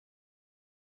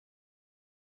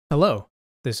Hello,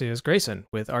 this is Grayson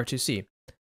with R2C,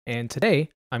 and today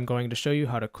I'm going to show you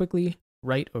how to quickly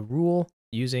write a rule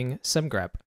using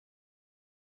Semgrep.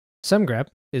 Semgrep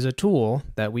is a tool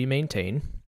that we maintain.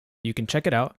 You can check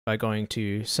it out by going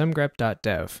to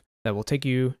semgrep.dev. That will take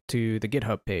you to the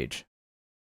GitHub page.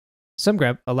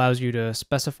 Semgrep allows you to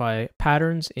specify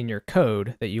patterns in your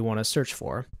code that you want to search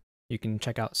for. You can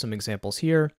check out some examples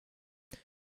here.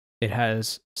 It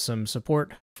has some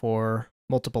support for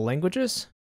multiple languages.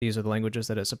 These are the languages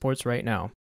that it supports right now.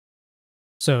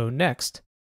 So next,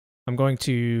 I'm going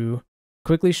to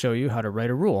quickly show you how to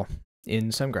write a rule in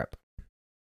Semgrep.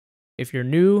 If you're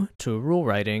new to rule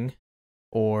writing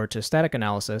or to static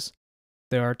analysis,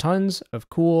 there are tons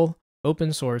of cool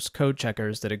open source code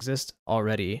checkers that exist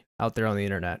already out there on the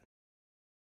internet.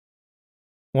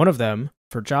 One of them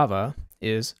for Java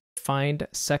is find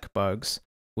secbugs,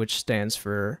 which stands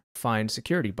for find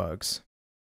security bugs.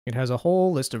 It has a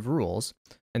whole list of rules,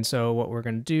 and so what we're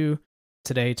going to do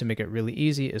today to make it really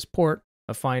easy is port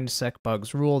a find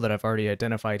secbugs rule that I've already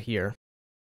identified here.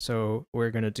 So we're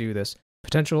going to do this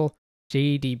potential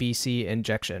JDBC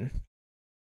injection.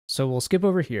 So we'll skip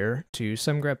over here to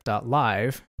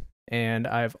semgrep.live, and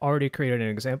I've already created an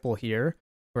example here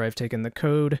where I've taken the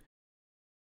code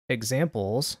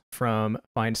examples from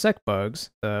find secbugs,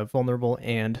 the vulnerable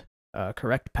and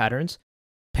correct patterns,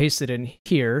 pasted in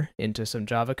here into some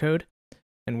Java code,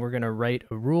 and we're going to write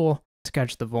a rule to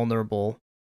catch the vulnerable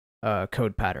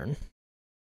code pattern.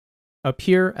 Up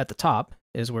here at the top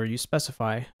is where you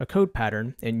specify a code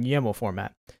pattern in YAML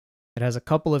format. It has a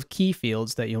couple of key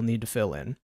fields that you'll need to fill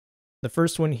in. The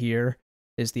first one here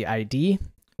is the ID,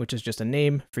 which is just a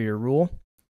name for your rule.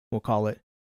 We'll call it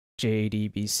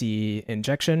JDBC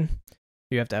injection.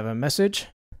 You have to have a message,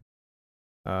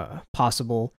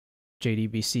 possible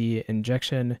JDBC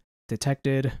injection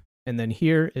detected, and then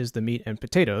here is the meat and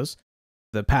potatoes,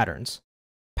 the patterns.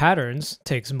 Patterns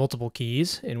takes multiple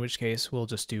keys, in which case we'll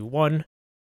just do one.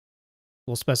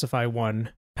 We'll specify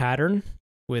one pattern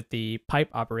with the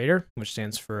pipe operator, which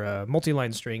stands for a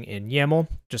multi-line string in YAML,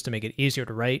 just to make it easier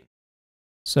to write.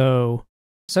 So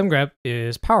Semgrep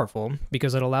is powerful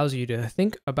because it allows you to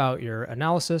think about your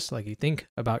analysis like you think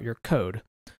about your code.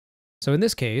 So in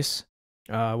this case,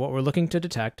 what we're looking to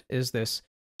detect is this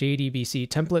JDBC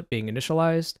template being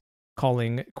initialized,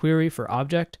 calling query for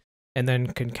object, and then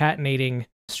concatenating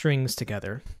strings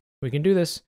together. We can do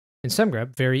this in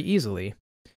Semgrep very easily.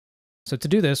 So to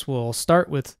do this, we'll start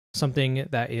with something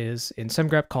that is in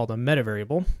Semgrep called a meta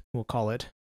variable. We'll call it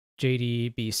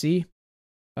JDBC.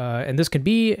 And this could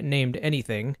be named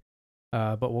anything,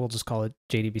 but we'll just call it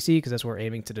JDBC because that's what we're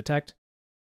aiming to detect.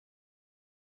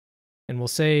 And we'll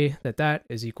say that that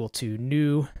is equal to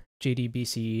new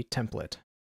JDBC template.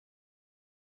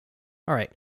 All right,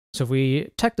 so if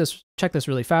we check this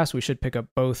really fast, we should pick up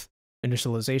both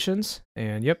initializations,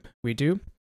 and yep, we do.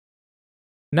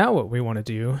 Now what we want to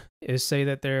do is say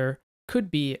that there could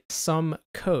be some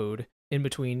code in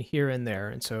between here and there,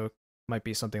 and so it might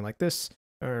be something like this,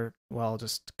 or, well, I'll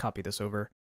just copy this over.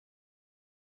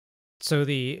 So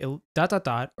the ...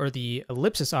 or the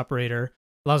ellipsis operator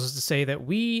allows us to say that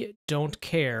we don't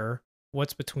care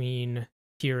what's between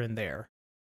here and there.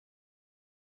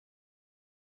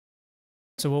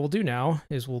 So what we'll do now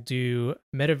is we'll do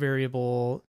meta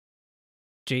variable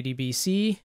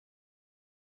JDBC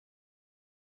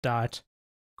dot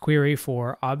query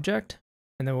for object,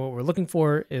 and then what we're looking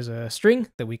for is a string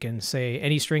that we can say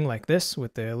any string like this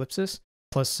with the ellipsis,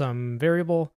 plus some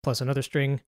variable, plus another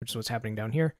string, which is what's happening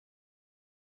down here.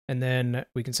 And then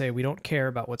we can say we don't care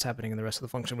about what's happening in the rest of the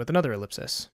function with another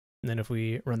ellipsis. And then if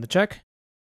we run the check,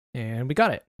 and we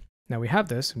got it. Now we have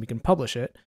this, and we can publish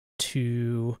it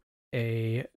to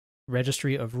a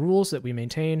registry of rules that we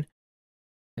maintain.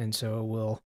 And so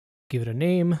we'll give it a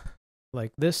name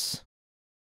like this.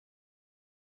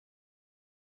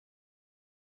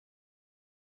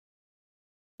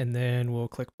 And then we'll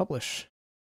click publish.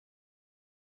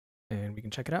 And we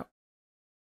can check it out.